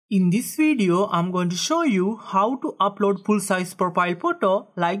In this video, I'm going to show you how to upload full-size profile photo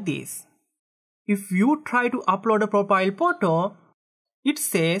like this. If you try to upload a profile photo, it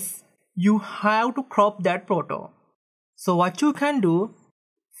says you have to crop that photo. So what you can do,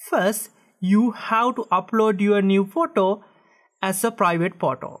 first you have to upload your new photo as a private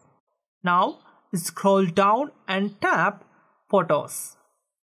photo. Now scroll down and tap Photos.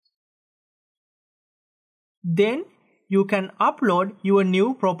 Then you can upload your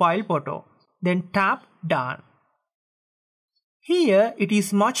new profile photo. Then tap Done. Here it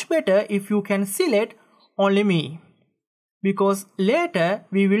is much better if you can select only me, because later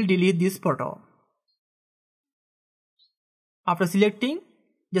we will delete this photo. After selecting,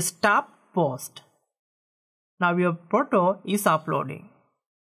 just tap Post. Now your photo is uploading.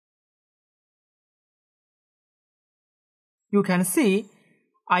 You can see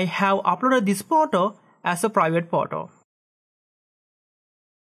I have uploaded this photo as a private photo.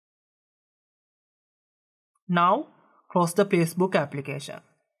 Now close the Facebook application.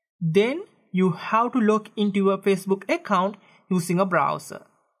 Then you have to log into your Facebook account using a browser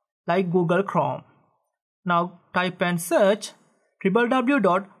like Google Chrome. Now type and search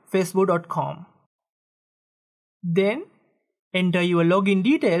www.facebook.com. Then enter your login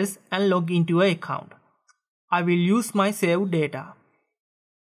details and log into your account. I will use my saved data.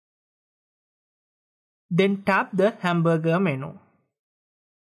 Then tap the hamburger menu.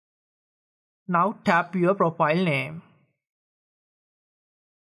 Now tap your profile name.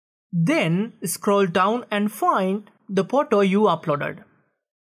 Then scroll down and find the photo you uploaded.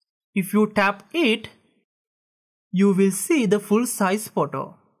 If you tap it, you will see the full-size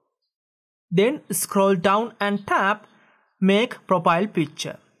photo. Then scroll down and tap Make Profile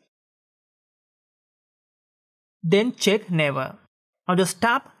Picture. Then check Never. Now just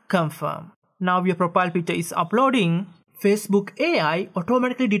tap Confirm. Now your profile picture is uploading. Facebook AI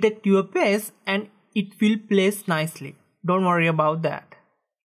automatically detects your face and it will place nicely. Don't worry about that.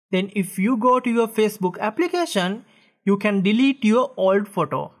 Then if you go to your Facebook application, you can delete your old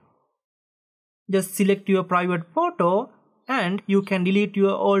photo. Just select your private photo and you can delete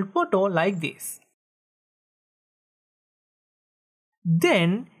your old photo like this.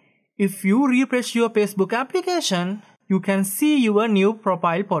 Then if you refresh your Facebook application, you can see your new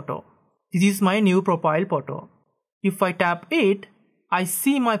profile photo. This is my new profile photo. If I tap it, I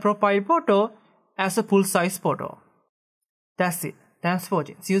see my profile photo as a full-size photo. That's it. Thanks for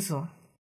watching. See you soon.